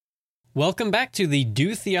Welcome back to the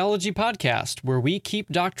Do Theology podcast, where we keep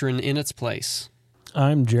doctrine in its place.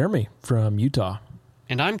 I'm Jeremy from Utah.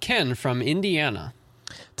 And I'm Ken from Indiana.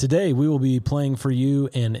 Today, we will be playing for you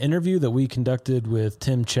an interview that we conducted with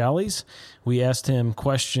Tim Challies. We asked him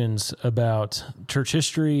questions about church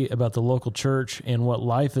history, about the local church, and what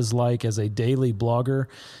life is like as a daily blogger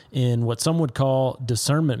in what some would call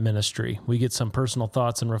discernment ministry. We get some personal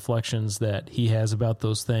thoughts and reflections that he has about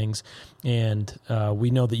those things, and we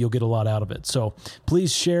know that you'll get a lot out of it. So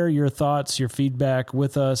please share your thoughts, your feedback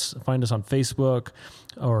with us. Find us on Facebook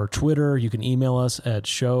or Twitter. You can email us at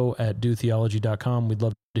show@dotheology.com. We'd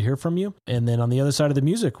love to hear from you. And then on the other side of the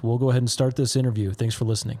music, we'll go ahead and start this interview. Thanks for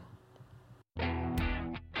listening.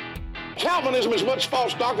 Calvinism is much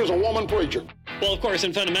false doctrine as a woman preacher. Well, of course,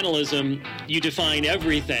 in fundamentalism, you define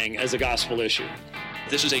everything as a gospel issue.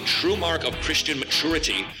 This is a true mark of Christian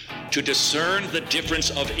maturity to discern the difference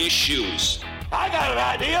of issues. I got an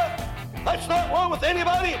idea. That's not wrong with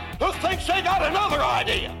anybody who thinks they got another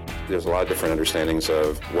idea. There's a lot of different understandings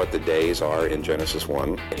of what the days are in Genesis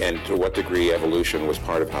 1 and to what degree evolution was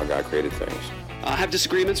part of how God created things. I have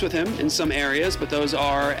disagreements with him in some areas, but those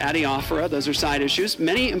are adiaphora, those are side issues,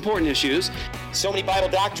 many important issues. So many Bible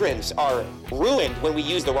doctrines are ruined when we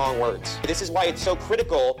use the wrong words. This is why it's so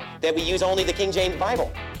critical that we use only the King James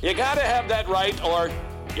Bible. You gotta have that right or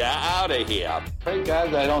you're out of here. Pray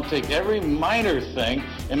God that I don't take every minor thing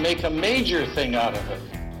and make a major thing out of it.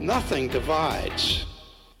 Nothing divides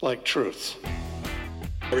like truth.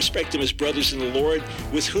 I respect them as brothers in the Lord,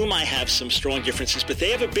 with whom I have some strong differences, but they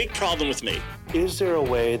have a big problem with me. Is there a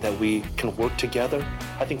way that we can work together?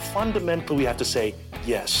 I think fundamentally we have to say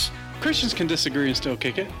yes. Christians can disagree and still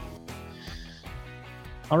kick it.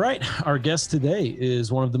 All right. Our guest today is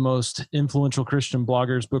one of the most influential Christian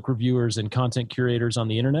bloggers, book reviewers, and content curators on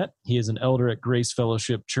the internet. He is an elder at Grace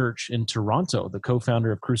Fellowship Church in Toronto, the co-founder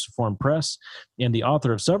of Cruciform Press, and the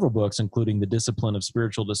author of several books, including The Discipline of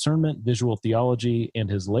Spiritual Discernment, Visual Theology, and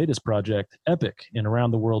his latest project, Epic, an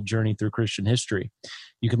around-the-world journey through Christian history.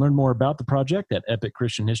 You can learn more about the project at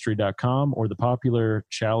epicchristianhistory.com or the popular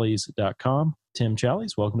challies.com. Tim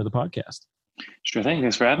Challies, welcome to the podcast. Sure thing.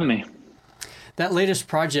 Thanks for having me. That latest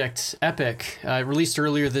project, Epic, released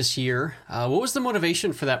earlier this year. What was the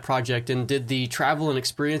motivation for that project, and did the travel and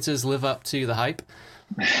experiences live up to the hype?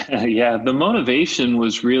 Yeah, the motivation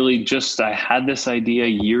was really just I had this idea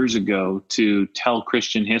years ago to tell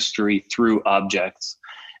Christian history through objects,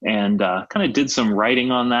 and kind of did some writing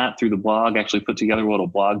on that through the blog, actually put together a little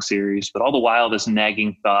blog series, but all the while this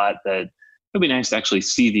nagging thought that it would be nice to actually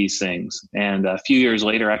see these things. And a few years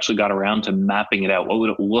later, I actually got around to mapping it out. What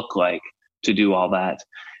would it look like to do all that?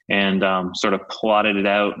 And sort of plotted it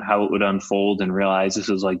out, how it would unfold, and realized this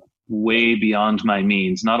is like way beyond my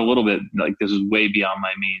means. Not a little bit, like this is way beyond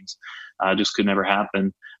my means. Just could never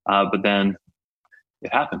happen. But then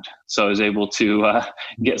it happened. So I was able to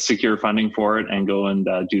get secure funding for it and go and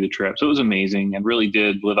do the trip. So it was amazing and really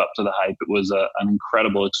did live up to the hype. It was an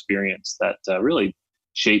incredible experience that really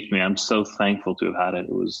shaped me. I'm so thankful to have had it.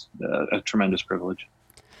 It was a tremendous privilege.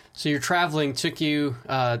 So your traveling took you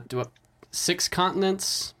 6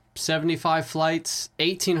 continents, 75 flights,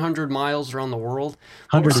 1,800 miles around the world.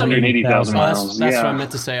 180,000 miles. That's what I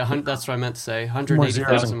meant to say. That's what I meant to say.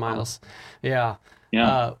 180,000 miles. Yeah.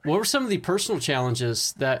 Yeah. What were some of the personal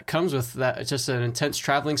challenges that comes with that? Just an intense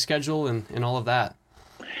traveling schedule and all of that.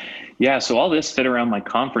 Yeah, so all this fit around my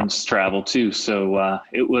conference travel too. So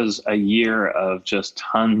it was a year of just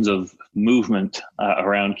tons of movement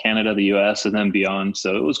around Canada, the US, and then beyond.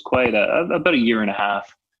 So it was quite about a year and a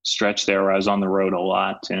half stretch there where I was on the road a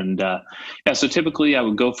lot. And so typically I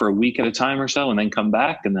would go for a week at a time or so and then come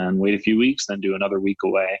back and then wait a few weeks, then do another week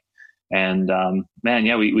away. And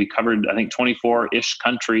we covered, I think, 24-ish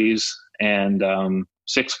countries and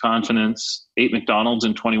 6 continents, 8 McDonald's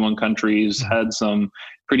in 21 countries, had some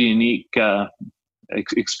pretty unique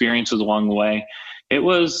experiences along the way. It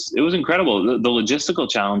was incredible. The logistical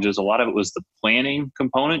challenges, a lot of it was the planning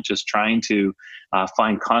component, just trying to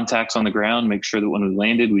find contacts on the ground, make sure that when we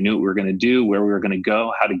landed, we knew what we were going to do, where we were going to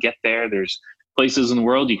go, how to get there. There's places in the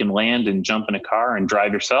world you can land and jump in a car and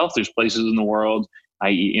drive yourself. There's places in the world,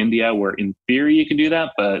 i.e. India, where in theory you can do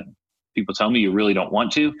that, but people tell me you really don't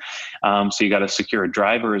want to. So you got to secure a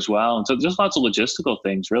driver as well. And so just lots of logistical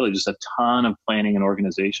things, really just a ton of planning and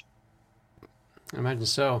organization. I imagine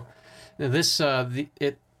so. Now this,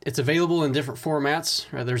 it's available in different formats.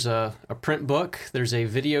 There's a print book. There's a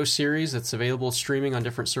video series that's available streaming on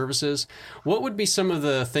different services. What would be some of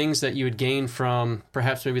the things that you would gain from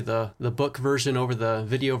perhaps maybe the book version over the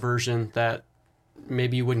video version that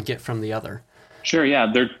maybe you wouldn't get from the other? Sure.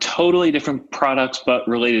 Yeah, they're totally different products, but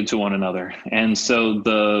related to one another. And so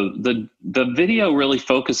the video really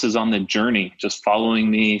focuses on the journey, just following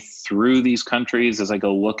me through these countries as I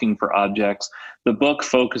go looking for objects. The book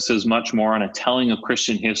focuses much more on a telling of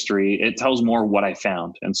Christian history. It tells more what I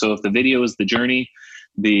found. And so if the video is the journey,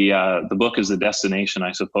 the book is the destination,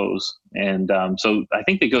 I suppose. And so I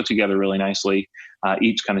think they go together really nicely.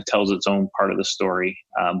 Each kind of tells its own part of the story.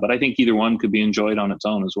 But I think either one could be enjoyed on its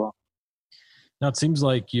own as well. Now, it seems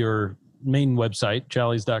like your main website,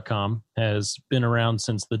 challies.com, has been around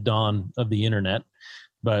since the dawn of the internet,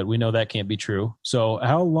 but we know that can't be true. So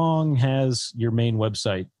how long has your main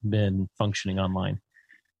website been functioning online?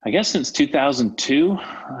 I guess since 2002,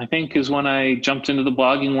 I think, is when I jumped into the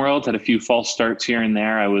blogging world. Had a few false starts here and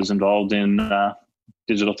there. I was involved in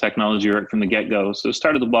digital technology right from the get-go. So I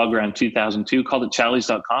started the blog around 2002, called it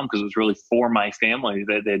challies.com because it was really for my family.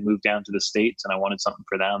 They had moved down to the States and I wanted something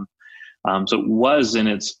for them. So it was in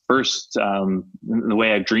its first, the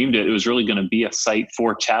way I dreamed it, it was really going to be a site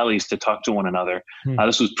for Challies to talk to one another.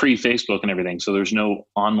 This was pre-Facebook and everything, so there's no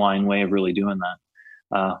online way of really doing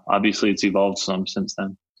that. Obviously, it's evolved some since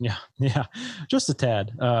then. Yeah, just a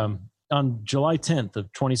tad. On July 10th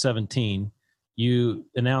of 2017, you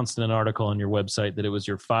announced in an article on your website that it was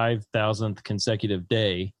your 5,000th consecutive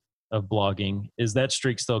day of blogging. Is that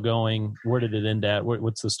streak still going? Where did it end at?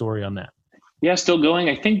 What's the story on that? Yeah, still going.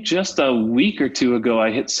 I think just a week or two ago,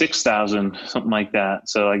 I hit 6,000, something like that.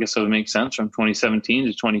 So I guess it would make sense from 2017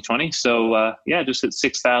 to 2020. So just hit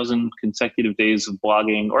 6,000 consecutive days of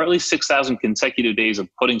blogging, or at least 6,000 consecutive days of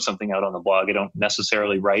putting something out on the blog. I don't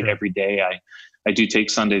necessarily write every day. I do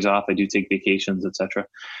take Sundays off. I do take vacations, etc.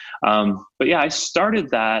 But yeah, I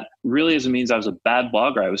started that really as a means I was a bad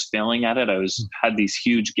blogger. I was failing at it. Had these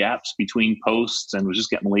huge gaps between posts and was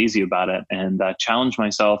just getting lazy about it, and challenged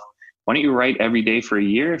myself. Why don't you write every day for a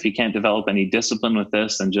year? If you can't develop any discipline with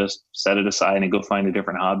this, then just set it aside and go find a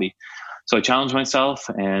different hobby. So I challenged myself,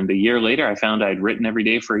 and a year later, I found I'd written every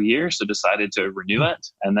day for a year, so decided to renew it,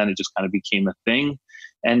 and then it just kind of became a thing.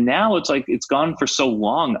 And now it's like it's gone for so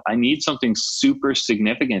long. I need something super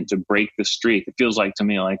significant to break the streak. It feels like to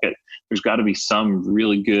me like there's got to be some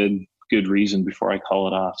really good reason before I call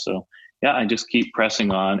it off. So yeah, I just keep pressing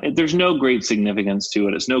on. There's no great significance to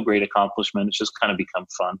it. It's no great accomplishment. It's just kind of become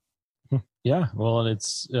fun. Yeah, well, and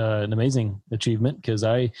it's an amazing achievement because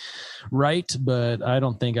I write, but I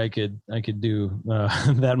don't think I could do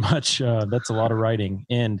that much. That's a lot of writing,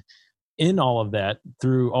 and in all of that,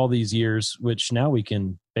 through all these years, which now we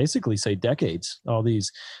can basically say decades, all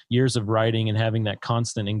these years of writing and having that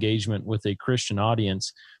constant engagement with a Christian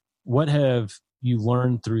audience, what have you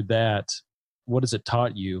learned through that? What has it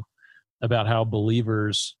taught you about how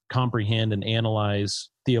believers comprehend and analyze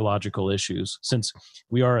theological issues? Since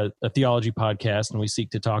we are a theology podcast and we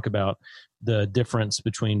seek to talk about the difference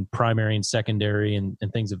between primary and secondary and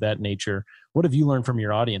things of that nature, what have you learned from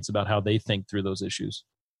your audience about how they think through those issues?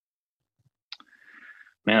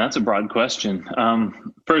 Man, that's a broad question.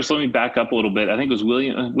 First, let me back up a little bit. I think it was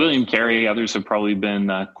William Carey. Others have probably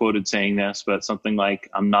been quoted saying this, but something like,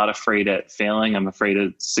 "I'm not afraid at failing. I'm afraid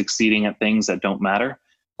of succeeding at things that don't matter."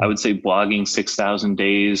 I would say blogging 6,000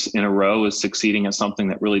 days in a row is succeeding at something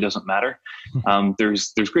that really doesn't matter.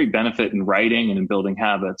 There's great benefit in writing and in building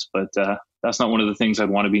habits, but that's not one of the things I'd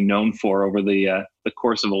want to be known for over the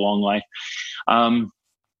course of a long life.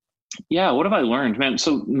 What have I learned, man?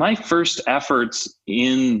 So my first efforts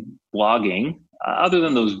in blogging, other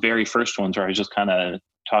than those very first ones where I was just kind of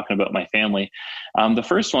talking about my family, the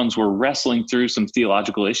first ones were wrestling through some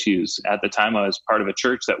theological issues. At the time, I was part of a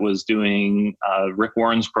church that was doing Rick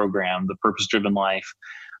Warren's program, The Purpose-Driven Life.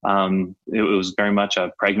 It was very much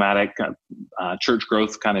a pragmatic church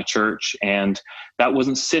growth kind of church, and that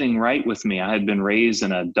wasn't sitting right with me. I had been raised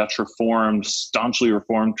in a Dutch Reformed, staunchly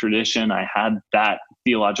Reformed tradition. I had that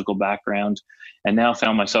theological background, and now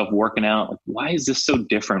found myself working out, like, why is this so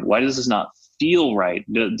different? Why does this not feel right?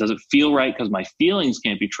 Does it feel right because my feelings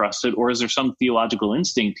can't be trusted, or is there some theological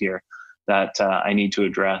instinct here that I need to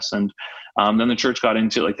address? And then the church got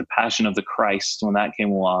into like the Passion of the Christ when that came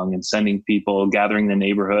along, and sending people, gathering the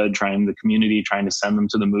neighborhood, trying to send them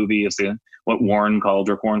to the movie is what Rick Warren called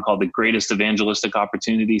the greatest evangelistic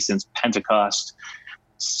opportunity since Pentecost.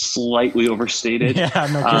 Slightly overstated. Yeah,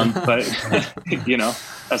 no kidding. But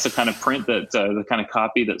that's the kind of print that the kind of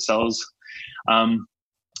copy that sells.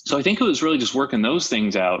 So I think it was really just working those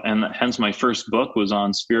things out, and hence my first book was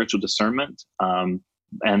on spiritual discernment.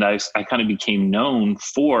 And I kind of became known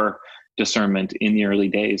for discernment in the early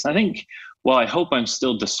days. I think, while I hope I'm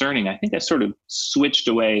still discerning, I think I sort of switched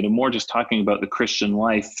away to more just talking about the Christian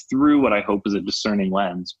life through what I hope is a discerning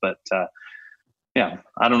lens. But yeah,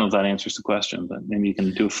 I don't know if that answers the question, but maybe you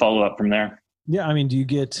can do a follow-up from there. Yeah, I mean, do you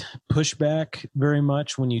get pushback very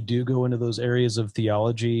much when you do go into those areas of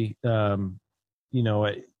theology?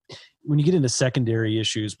 When you get into secondary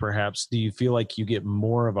issues, perhaps, do you feel like you get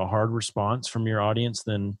more of a hard response from your audience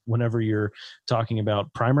than whenever you're talking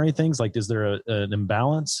about primary things? Like, is there an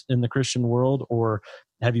imbalance in the Christian world, or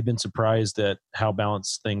have you been surprised at how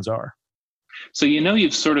balanced things are? So,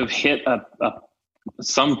 you've sort of hit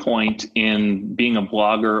some point in being a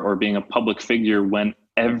blogger or being a public figure when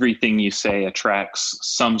everything you say attracts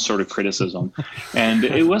some sort of criticism. And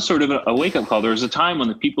it was sort of a wake-up call. There was a time when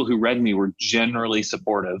the people who read me were generally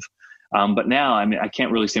supportive. But now, I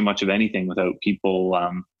can't really say much of anything without people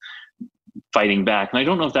fighting back. And I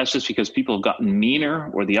don't know if that's just because people have gotten meaner,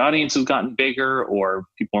 or the audience has gotten bigger, or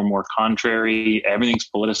people are more contrary. Everything's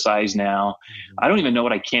politicized now. I don't even know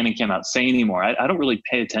what I can and cannot say anymore. I don't really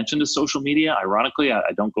pay attention to social media. Ironically,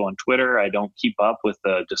 I don't go on Twitter. I don't keep up with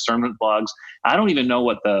the discernment blogs. I don't even know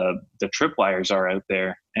what the tripwires are out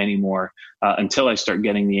there anymore until I start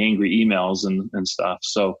getting the angry emails and stuff.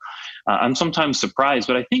 So I'm sometimes surprised,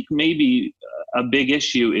 but I think maybe a big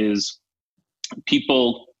issue is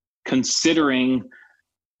people considering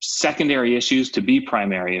secondary issues to be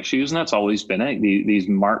primary issues. And that's always been it. These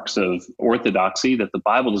marks of orthodoxy that the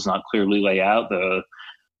Bible does not clearly lay out, the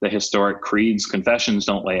historic creeds, confessions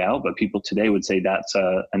don't lay out, but people today would say that's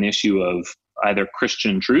an issue of either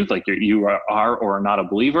Christian truth, like you are or are not a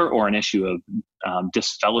believer, or an issue of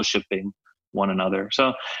disfellowshipping one another.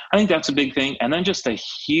 So I think that's a big thing. And then just a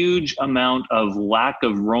huge amount of lack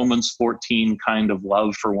of Romans 14 kind of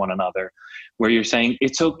love for one another, where you're saying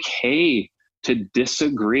it's okay to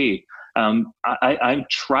disagree. I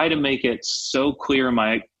try to make it so clear in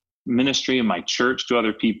my ministry and my church to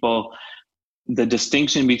other people, the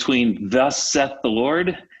distinction between thus saith the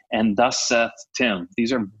Lord and thus saith Tim.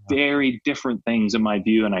 These are very different things in my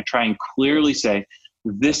view. And I try and clearly say,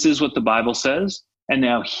 this is what the Bible says. And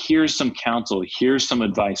now here's some counsel, here's some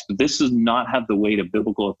advice, but this does not have the weight of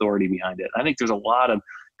biblical authority behind it. I think there's a lot of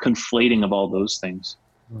conflating of all those things.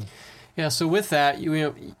 Yeah. So with that,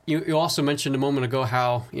 you also mentioned a moment ago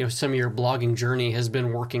how some of your blogging journey has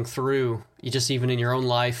been working through, even in your own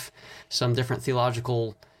life, some different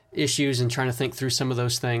theological issues and trying to think through some of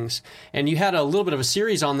those things. And you had a little bit of a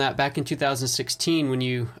series on that back in 2016 when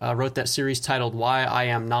you wrote that series titled "Why I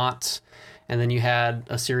Am Not." And then you had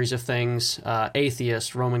a series of things,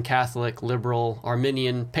 atheist, Roman Catholic, liberal,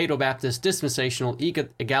 Arminian, Paedo-Baptist, dispensational,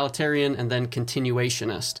 egalitarian, and then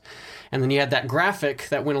continuationist. And then you had that graphic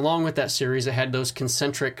that went along with that series that had those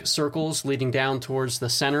concentric circles leading down towards the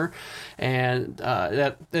center. And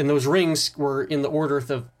those rings were in the order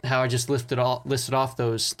of how I just listed off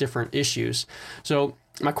those different issues. So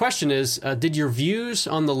my question is, did your views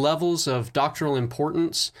on the levels of doctrinal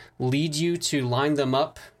importance lead you to line them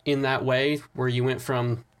up in that way, where you went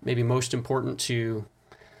from maybe most important to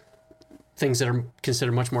things that are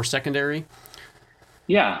considered much more secondary?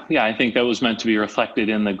 Yeah, I think that was meant to be reflected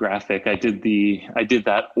in the graphic. I did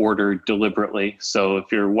that order deliberately. So if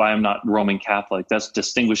you're why I'm not Roman Catholic, that's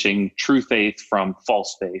distinguishing true faith from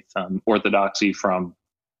false faith, orthodoxy from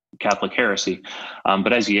Catholic heresy.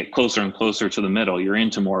 But as you get closer and closer to the middle, you're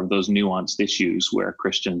into more of those nuanced issues where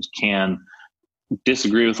Christians can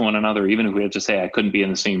disagree with one another, even if we have to say I couldn't be in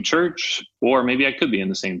the same church, or maybe I could be in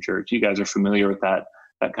the same church. You guys are familiar with that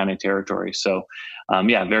kind of territory. So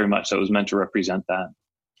very much so. It was meant to represent that.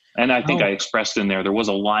 And I think I expressed in there was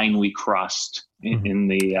a line we crossed in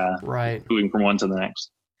the moving from one to the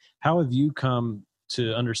next. How have you come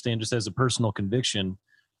to understand, just as a personal conviction,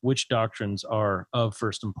 which doctrines are of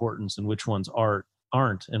first importance and which ones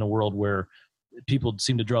aren't, in a world where people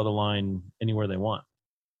seem to draw the line anywhere they want?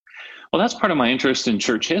 Well, that's part of my interest in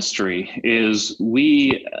church history. Is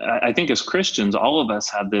I think as Christians, all of us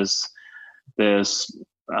have this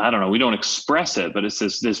I don't know, we don't express it, but it's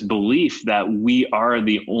this belief that we are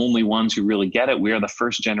the only ones who really get it. We are the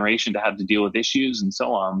first generation to have to deal with issues and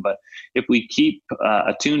so on. But if we keep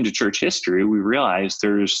attuned to church history, we realize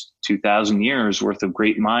there's 2,000 years worth of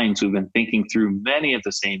great minds who've been thinking through many of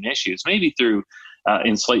the same issues, maybe through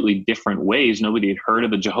in slightly different ways. Nobody had heard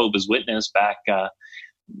of a Jehovah's Witness back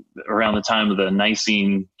around the time of the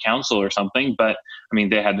Nicene Council or something, but I mean,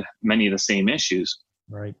 they had many of the same issues.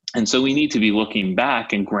 Right. And so we need to be looking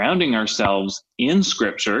back and grounding ourselves in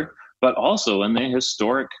Scripture, but also in the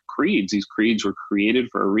historic creeds. These creeds were created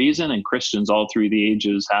for a reason, and Christians all through the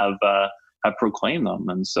ages have proclaimed them.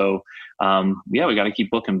 And so, we got to keep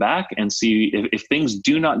looking back and see if things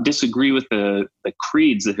do not disagree with the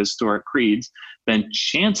creeds, the historic creeds, then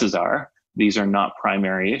chances are these are not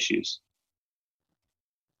primary issues.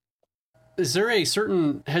 is there a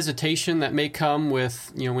certain hesitation that may come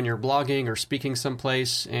with, when you're blogging or speaking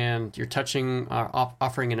someplace and you're touching,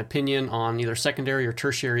 offering an opinion on either secondary or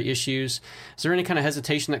tertiary issues? Is there any kind of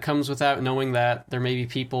hesitation that comes with that, knowing that there may be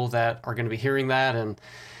people that are going to be hearing that, and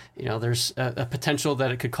there's a potential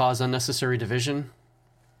that it could cause unnecessary division?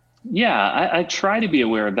 Yeah, I try to be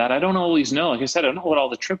aware of that. I don't always know. Like I said, I don't know what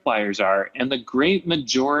all the tripwires are. And the great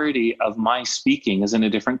majority of my speaking is in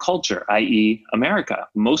a different culture, i.e. America.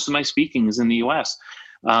 Most of my speaking is in the US.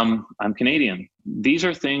 I'm Canadian. These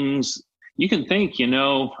are things you can think, you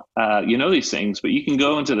know these things, but you can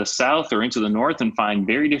go into the South or into the North and find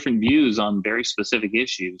very different views on very specific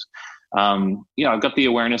issues. I've got the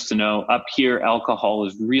awareness to know up here, alcohol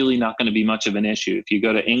is really not going to be much of an issue. If you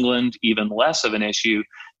go to England, even less of an issue.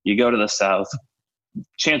 You go to the South,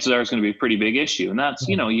 chances are it's going to be a pretty big issue. And that's,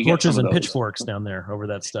 you get torches and pitchforks down there over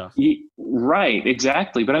that stuff. Right,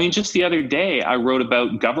 exactly. But I mean, just the other day, I wrote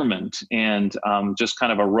about government and just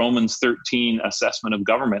kind of a Romans 13 assessment of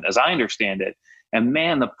government, as I understand it. And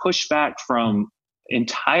man, the pushback from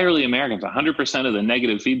entirely Americans, 100% of the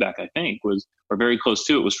negative feedback, I think, or very close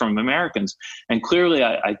to it, was from Americans. And clearly,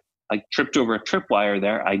 I tripped over a tripwire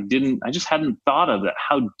there. I just hadn't thought of that,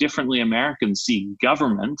 how differently Americans see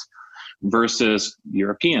government versus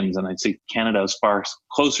Europeans. And I'd say Canada is far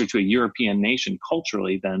closer to a European nation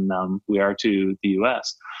culturally than we are to the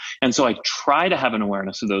US. And so I try to have an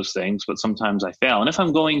awareness of those things, but sometimes I fail. And if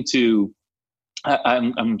I'm going to,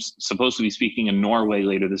 I'm supposed to be speaking in Norway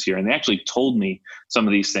later this year, and they actually told me some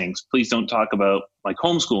of these things. Please don't talk about like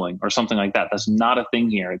homeschooling or something like that. That's not a thing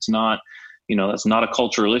here. It's not, that's not a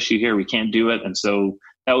cultural issue here. We can't do it. And so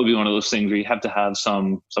that would be one of those things where you have to have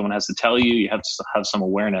someone has to tell you, you have to have some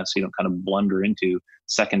awareness, so you don't kind of blunder into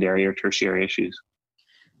secondary or tertiary issues.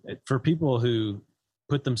 For people who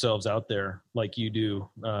put themselves out there like you do,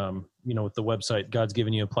 with the website, God's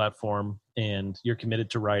given you a platform and you're committed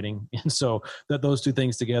to writing. And so that those two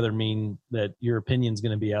things together mean that your opinion is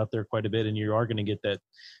going to be out there quite a bit, and you are going to get that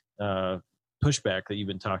pushback that you've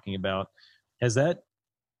been talking about. Has that,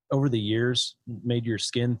 over the years, made your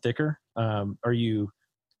skin thicker? Are you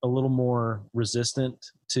a little more resistant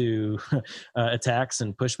to attacks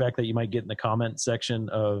and pushback that you might get in the comment section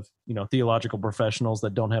of, theological professionals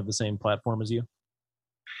that don't have the same platform as you?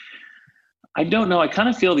 I don't know. I kind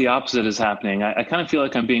of feel the opposite is happening. I kind of feel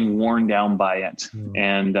like I'm being worn down by it.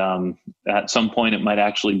 And at some point it might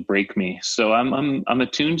actually break me. So I'm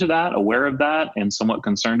attuned to that, aware of that, and somewhat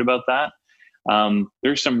concerned about that.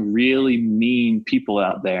 There's some really mean people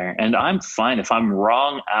out there, and I'm fine if I'm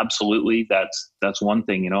wrong. Absolutely. That's one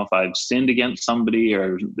thing, if I've sinned against somebody,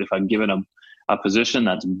 or if I've given a position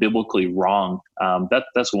that's biblically wrong,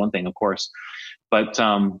 that's one thing, of course. But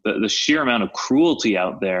the sheer amount of cruelty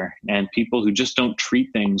out there, and people who just don't treat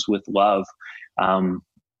things with love,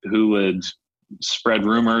 who would spread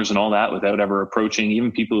rumors and all that without ever approaching,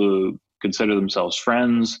 even people who consider themselves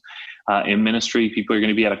friends in ministry, people you're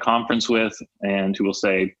going to be at a conference with, and who will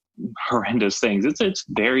say horrendous things. It's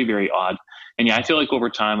very, very odd. And yeah, I feel like over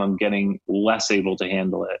time I'm getting less able to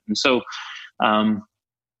handle it. And so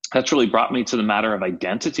that's really brought me to the matter of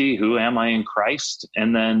identity. Who am I in Christ?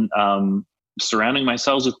 And then surrounding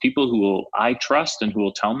myself with people who I trust and who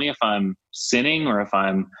will tell me if I'm sinning or if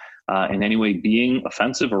I'm in any way being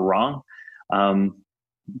offensive or wrong.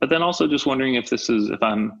 But then also just wondering if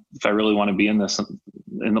I really want to be in this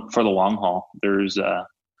for the long haul. There's, I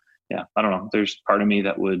don't know. There's part of me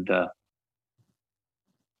that would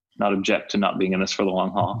not object to not being in this for the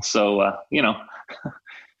long haul. So,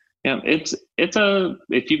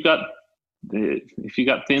 if you've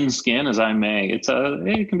got thin skin, as I may, it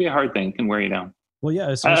can be a hard thing. It can wear you down. Well,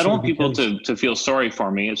 yeah. I don't want people to feel sorry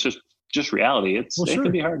for me. It's just reality. It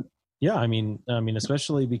can be hard. Yeah, I mean,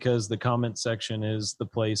 especially because the comment section is the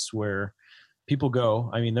place where people go.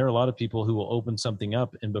 I mean, there are a lot of people who will open something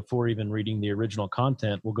up, and before even reading the original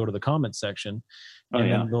content, will go to the comment section, and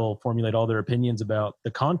then they'll formulate all their opinions about the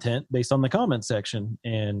content based on the comment section.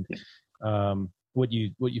 And what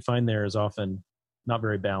you find there is often not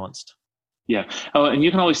very balanced. Yeah. Oh, and you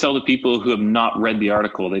can always tell the people who have not read the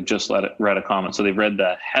article, they've just read a comment. So they've read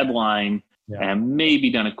the headline and maybe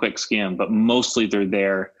done a quick skim, but mostly they're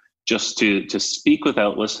there just to speak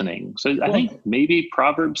without listening. So I think maybe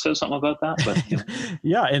Proverbs says something about that. But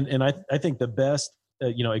yeah, and I think the best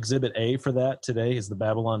exhibit A for that today is the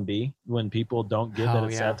Babylon Bee, when people don't get that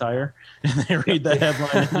it's satire and they read the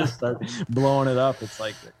headline and just start blowing it up. It's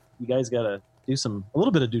like, you guys got to do a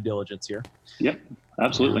little bit of due diligence here. Yep,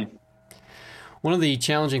 absolutely. One of the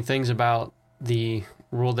challenging things about the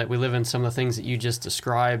world that we live in, some of the things that you just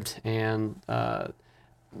described, and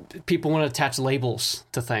people want to attach labels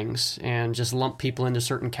to things and just lump people into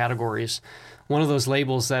certain categories. One of those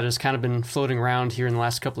labels that has kind of been floating around here in the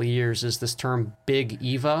last couple of years is this term Big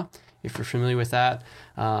Eva, if you're familiar with that.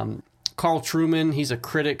 Carl Trueman, he's a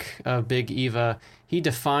critic of Big Eva. He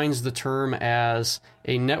defines the term as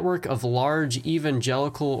a network of large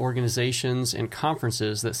evangelical organizations and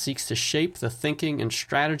conferences that seeks to shape the thinking and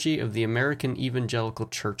strategy of the American evangelical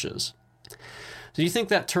churches. Do you think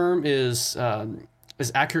that term is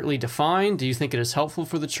accurately defined? Do you think it is helpful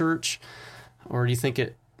for the church? Or do you think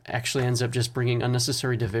it actually ends up just bringing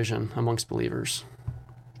unnecessary division amongst believers?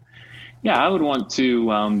 Yeah, I would want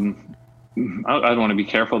to, I'd want to be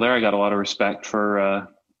careful there. I got a lot of respect for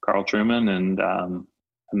Carl Trueman, and I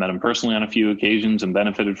met him personally on a few occasions and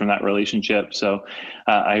benefited from that relationship. So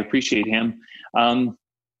I appreciate him.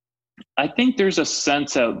 I think there's a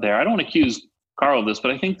sense out there, I don't want to accuse Carl of this, but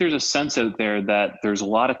I think there's a sense out there that there's a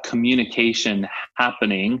lot of communication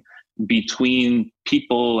happening between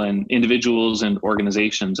people and individuals and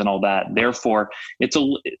organizations and all that. Therefore,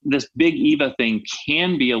 this Big Eva thing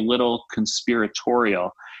can be a little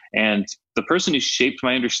conspiratorial. And the person who shaped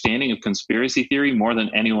my understanding of conspiracy theory more than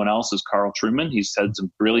anyone else is Carl Trueman. He's said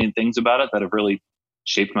some brilliant things about it that have really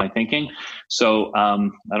shaped my thinking. So I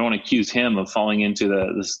don't want to accuse him of falling into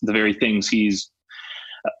the very things he's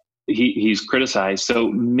criticized. So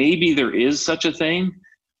maybe there is such a thing.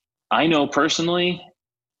 I know personally,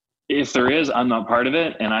 if there is, I'm not part of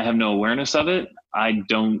it and I have no awareness of it.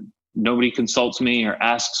 Nobody consults me or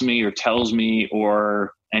asks me or tells me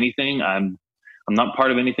or anything. I'm not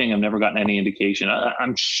part of anything. I've never gotten any indication.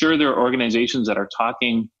 I'm sure there are organizations that are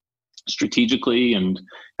talking strategically and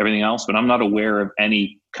everything else, but I'm not aware of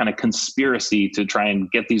any kind of conspiracy to try and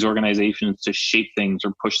get these organizations to shape things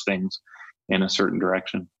or push things in a certain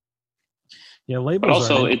direction. Yeah, labels. But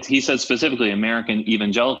also, he said specifically American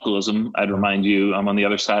evangelicalism. I'd remind you, I'm on the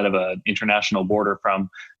other side of an international border from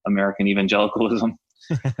American evangelicalism.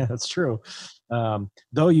 That's true.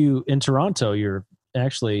 Though in Toronto, you're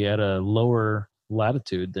actually at a lower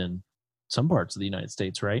latitude than some parts of the United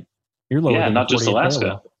States, right? You're lower than not just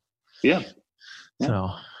Alaska. Yeah.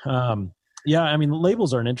 So, I mean,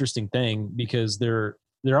 labels are an interesting thing because they're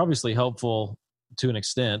obviously helpful to an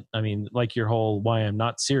extent. I mean, like your whole Why I'm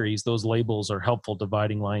Not series, those labels are helpful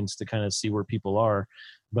dividing lines to kind of see where people are.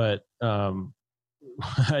 But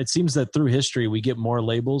it seems that through history, we get more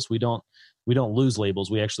labels. We don't lose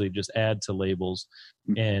labels. We actually just add to labels.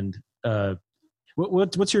 And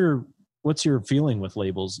what's your feeling with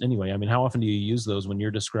labels anyway? I mean, how often do you use those when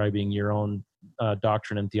you're describing your own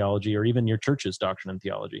doctrine and theology, or even your church's doctrine and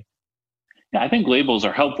theology? Yeah, I think labels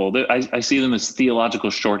are helpful. I see them as theological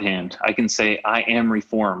shorthand. I can say I am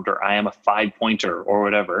Reformed or I am a 5-pointer or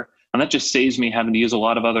whatever. And that just saves me having to use a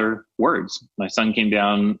lot of other words. My son came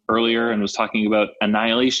down earlier and was talking about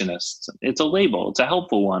annihilationists. It's a label. It's a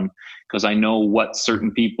helpful one because I know what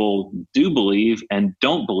certain people do believe and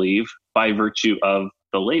don't believe by virtue of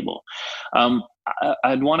the label.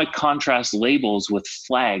 I'd want to contrast labels with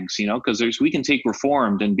flags, because we can take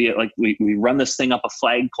Reformed and be it like we run this thing up a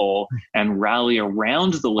flagpole and rally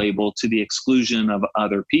around the label to the exclusion of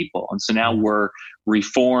other people. And so now we're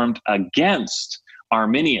Reformed against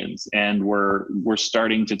Arminians, and we're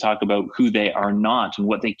starting to talk about who they are not and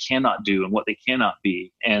what they cannot do and what they cannot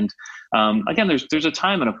be. And again, there's a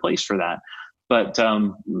time and a place for that. But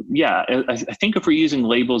I think if we're using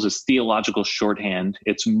labels as theological shorthand,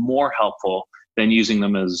 it's more helpful than using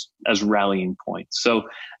them as rallying points. So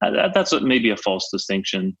that's maybe a false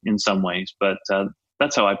distinction in some ways, but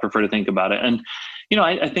that's how I prefer to think about it. And,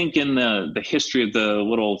 I think in the history of the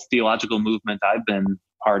little theological movement I've been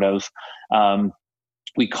part of,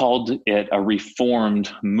 we called it a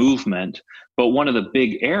Reformed movement, but one of the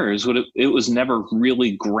big errors it was never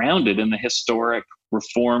really grounded in the historic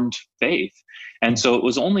Reformed faith. And so it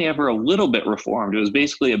was only ever a little bit Reformed. It was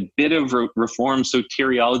basically a bit of Reformed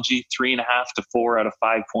soteriology, 3.5 to 4 out of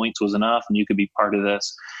 5 points was enough, and you could be part of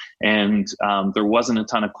this. And there wasn't a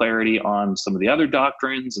ton of clarity on some of the other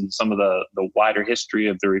doctrines and some of the wider history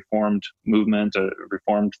of the Reformed movement,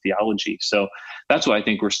 Reformed theology. So that's why I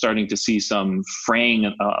think we're starting to see some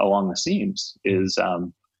fraying along the seams is,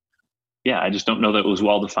 I just don't know that it was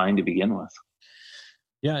well defined to begin with.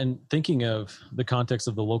 Yeah, and thinking of the context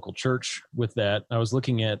of the local church with that, I was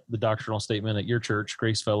looking at the doctrinal statement at your church,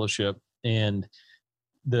 Grace Fellowship, and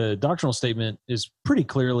the doctrinal statement is pretty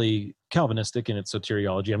clearly Calvinistic in its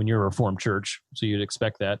soteriology. I mean, you're a Reformed church, so you'd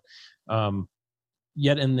expect that.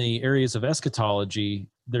 Yet in the areas of eschatology,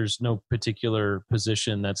 there's no particular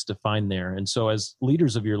position that's defined there. And so as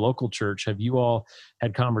leaders of your local church, have you all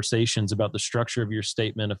had conversations about the structure of your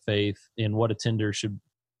statement of faith and what attenders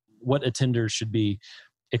should be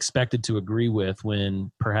expected to agree with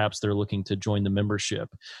when perhaps they're looking to join the membership?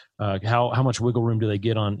 How much wiggle room do they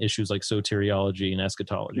get on issues like soteriology and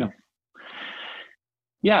eschatology?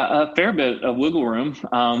 Yeah, a fair bit of wiggle room.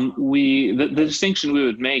 The distinction we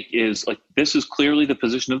would make is like, this is clearly the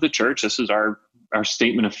position of the church. This is our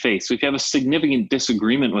statement of faith. So if you have a significant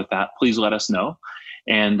disagreement with that, please let us know.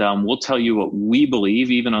 And we'll tell you what we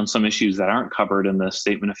believe, even on some issues that aren't covered in the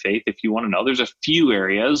statement of faith. If you want to know, there's a few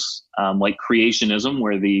areas like creationism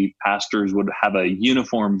where the pastors would have a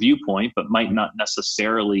uniform viewpoint, but might not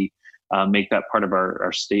necessarily make that part of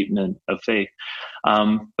our statement of faith.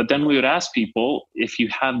 But then we would ask people, if you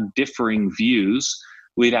have differing views,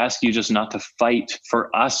 we'd ask you just not to fight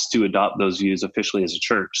for us to adopt those views officially as a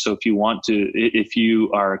church. So if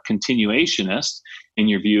you are a continuationist in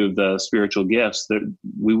your view of the spiritual gifts, that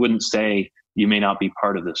we wouldn't say you may not be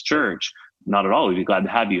part of this church. Not at all. We'd be glad to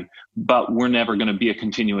have you. But we're never going to be a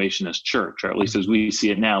continuationist church, or at least as we see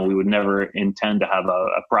it now. We would never intend to have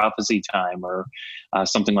a prophecy time or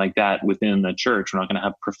something like that within the church. We're not going to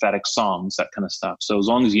have prophetic songs, that kind of stuff. So as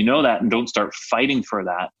long as you know that and don't start fighting for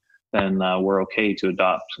that, then we're okay to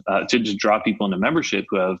adopt, to just draw people into membership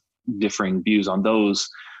who have differing views on those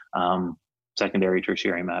secondary,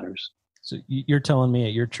 tertiary matters. So you're telling me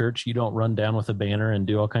at your church you don't run down with a banner and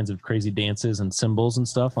do all kinds of crazy dances and symbols and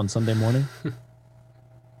stuff on Sunday morning?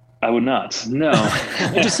 I would not. No.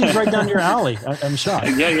 It just seems right down your alley. I'm shocked.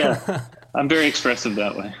 Yeah. I'm very expressive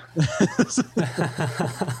that way.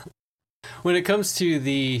 When it comes to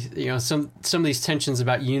the, some of these tensions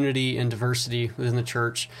about unity and diversity within the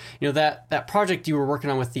church, that project you were working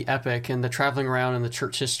on with the Epic and the traveling around in the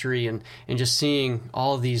church history and just seeing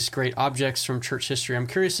all of these great objects from church history, I'm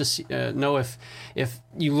curious to know if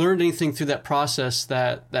you learned anything through that process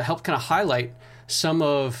that helped kind of highlight some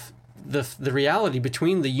of the reality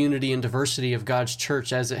between the unity and diversity of God's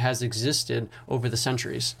church as it has existed over the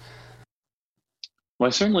centuries. Well, I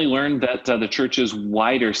certainly learned that the church is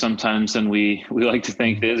wider sometimes than we like to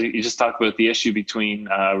think it is. You just talk about the issue between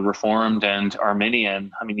Reformed and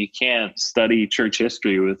Arminian. I mean, you can't study church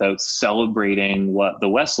history without celebrating what the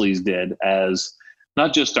Wesleys did as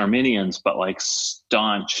not just Arminians, but like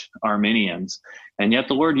staunch Arminians. And yet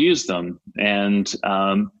the Lord used them. And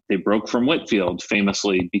they broke from Whitefield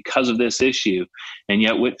famously because of this issue. And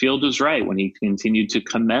yet Whitefield was right when he continued to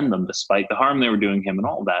commend them despite the harm they were doing him and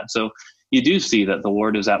all that. So you do see that the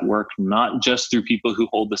Lord is at work, not just through people who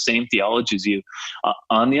hold the same theology as you.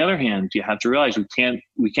 On the other hand, you have to realize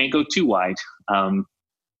we can't go too wide. The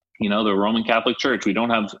Roman Catholic Church, we don't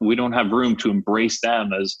have room to embrace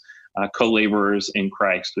them as co-laborers in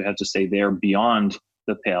Christ. We have to say they're beyond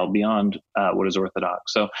the pale, beyond what is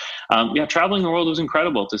orthodox. So, traveling the world was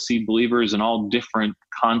incredible to see believers in all different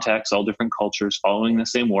contexts, all different cultures following the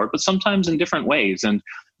same Lord, but sometimes in different ways. And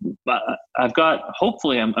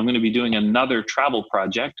hopefully I'm going to be doing another travel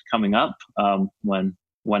project coming up when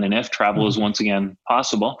and if travel is once again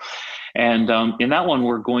possible. And in that one,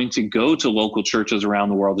 we're going to go to local churches around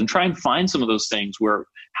the world and try and find some of those things where,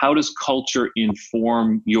 how does culture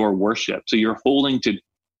inform your worship? So you're holding to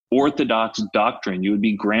orthodox doctrine. You would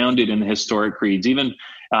be grounded in the historic creeds, even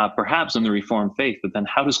perhaps in the Reformed faith, but then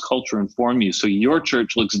how does culture inform you? So your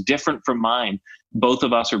church looks different from mine. Both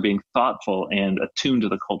of us are being thoughtful and attuned to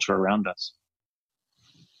the culture around us.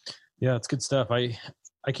 Yeah, it's good stuff. I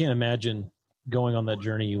can't imagine going on that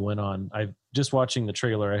journey you went on. I've just watching the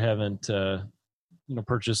trailer. I haven't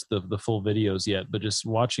purchased the full videos yet, but just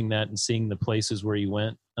watching that and seeing the places where you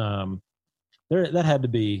went, that had to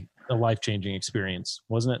be a life-changing experience,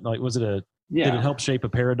 wasn't it? Like, did it help shape a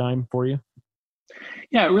paradigm for you?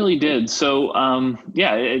 Yeah, it really did. So,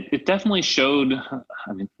 it definitely showed,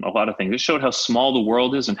 a lot of things. It showed how small the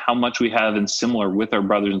world is and how much we have in similar with our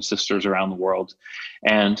brothers and sisters around the world.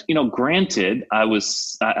 And, granted,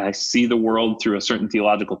 I see the world through a certain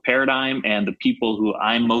theological paradigm, and the people who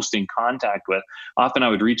I'm most in contact with, often I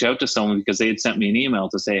would reach out to someone because they had sent me an email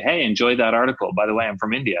to say, hey, enjoyed that article. By the way, I'm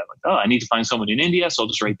from India. I'm like, I need to find someone in India. So I'll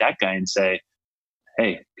just write that guy and say,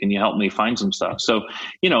 hey, can you help me find some stuff? So,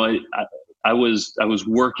 I was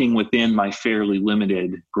working within my fairly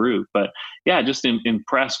limited group, but just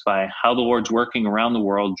impressed by how the Lord's working around the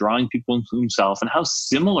world, drawing people into himself and how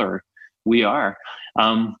similar we are.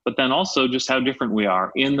 But then also just how different we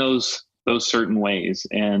are in those certain ways.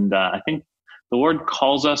 And I think the Lord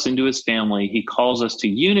calls us into his family. He calls us to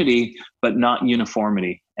unity, but not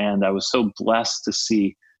uniformity. And I was so blessed to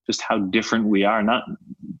see just how different we are, not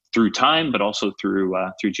through time, but also through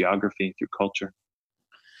geography, through culture.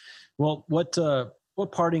 Well,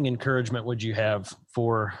 what parting encouragement would you have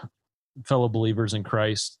for fellow believers in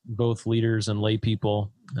Christ, both leaders and lay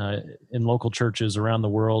people in local churches around the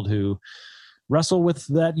world who wrestle with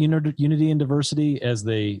that unity and diversity as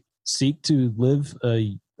they seek to live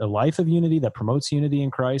a life of unity that promotes unity in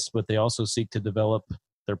Christ, but they also seek to develop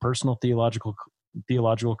their personal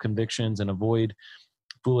theological convictions and avoid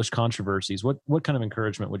foolish controversies. What kind of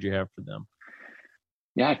encouragement would you have for them?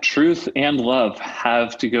 Yeah, truth and love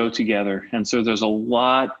have to go together. And so there's a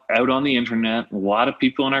lot out on the internet, a lot of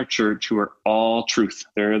people in our church who are all truth.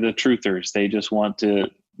 They're the truthers. They just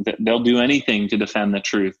they'll do anything to defend the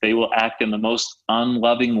truth. They will act in the most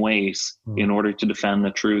unloving ways in order to defend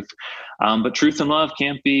the truth. But truth and love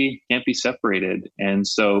can't be separated. And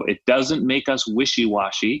so it doesn't make us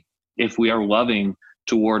wishy-washy if we are loving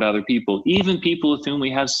toward other people, even people with whom we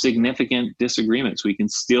have significant disagreements. We can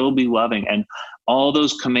still be loving. And all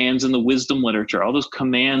those commands in the wisdom literature, all those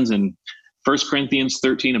commands in 1 Corinthians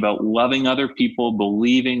 13 about loving other people,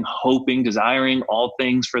 believing, hoping, desiring all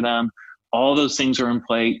things for them, all those things are in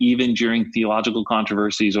play even during theological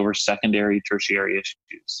controversies over secondary, tertiary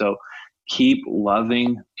issues. So keep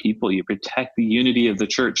loving people. You protect the unity of the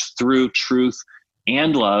church through truth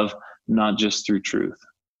and love, not just through truth.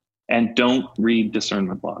 And don't read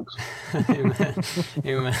discernment blogs.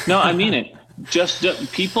 Amen. No, I mean it. Just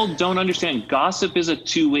people don't understand. Gossip is a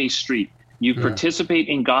two-way street. You participate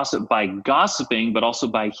in gossip by gossiping, but also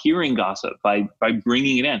by hearing gossip, by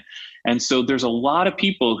bringing it in. And so there's a lot of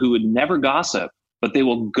people who would never gossip, but they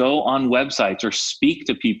will go on websites or speak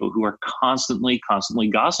to people who are constantly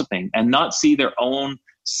gossiping and not see their own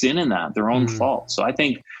sin in that, their own fault. So I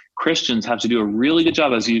think Christians have to do a really good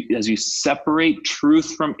job as you separate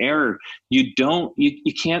truth from error. You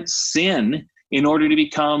can't sin in order to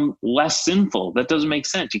become less sinful. That doesn't make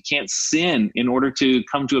sense. You can't sin in order to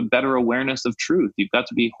come to a better awareness of truth. You've got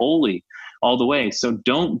to be holy all the way. So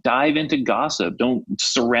don't dive into gossip. Don't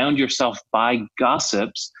surround yourself by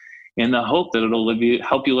gossips in the hope that it'll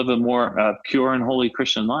help you live a more pure and holy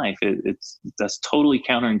Christian life. That's totally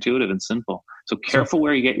counterintuitive and sinful. So careful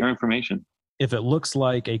where you get your information. If it looks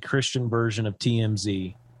like a Christian version of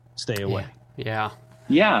TMZ, stay away.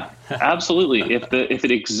 Yeah, absolutely. If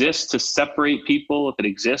it exists to separate people, if it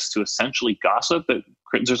exists to essentially gossip,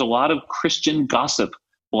 there's a lot of Christian gossip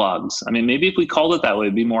blogs. I mean, maybe if we called it that way,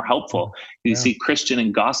 it'd be more helpful. You see Christian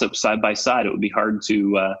and gossip side by side, it would be hard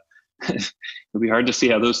to see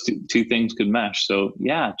how those two things could mesh. So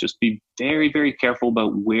yeah, just be very, very careful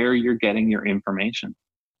about where you're getting your information.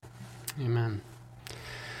 Amen.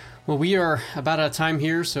 Well, we are about out of time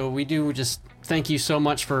here, so we do just thank you so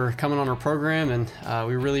much for coming on our program, and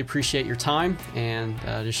we really appreciate your time and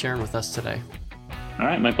just sharing with us today. All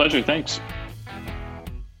right, my pleasure. Thanks.